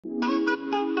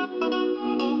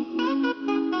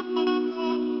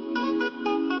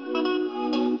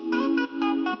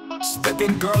Step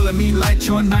in, girl, let me light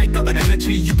your night. Got the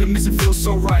energy you've been missing, feels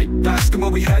so right. Asking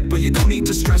what we had, but you don't need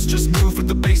to stress. Just move with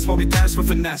the bass while we dance with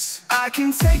finesse. I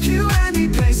can take you any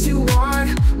place you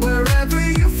want, wherever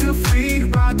you feel free.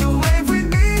 Ride the wave with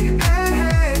me, hey,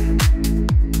 hey.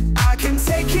 I can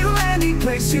take you any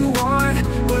place you want,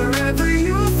 wherever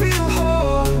you feel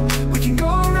whole. We can go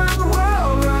around the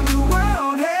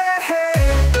world, hey, hey.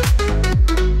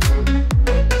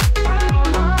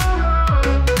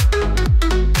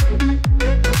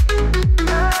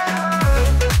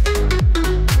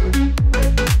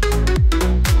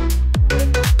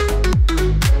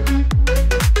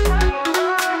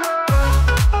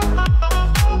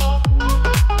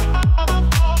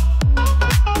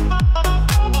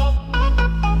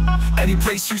 Any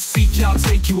place you seek, I'll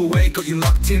take you away. Got you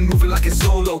locked in, moving like it's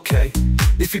all okay.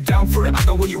 If you're down for it, I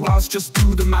know what you ask. Just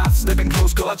do the math, stepping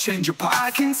close, girl, I'll change your path.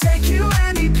 I can take you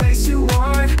any place you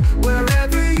want,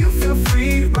 wherever you feel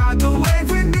free. Ride the wave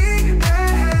with me,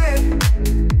 hey, hey.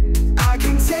 I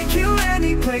can take you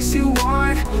any place you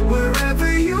want,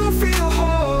 wherever you feel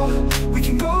whole. We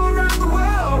can go around the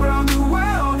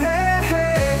world, hey, hey.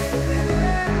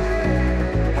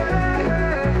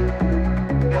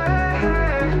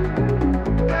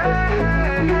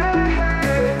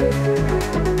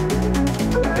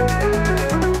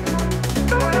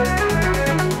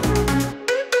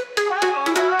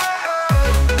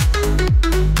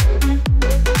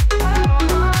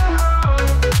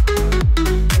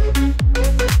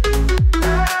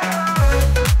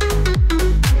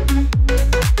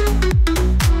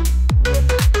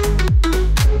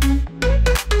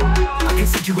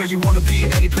 Take you where you wanna be,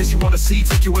 any place you wanna see.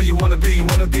 Take you where you wanna be,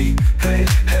 hey,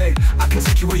 hey. I can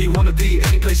take you where you wanna be,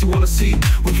 any place you wanna see.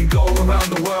 We can go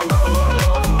around the world.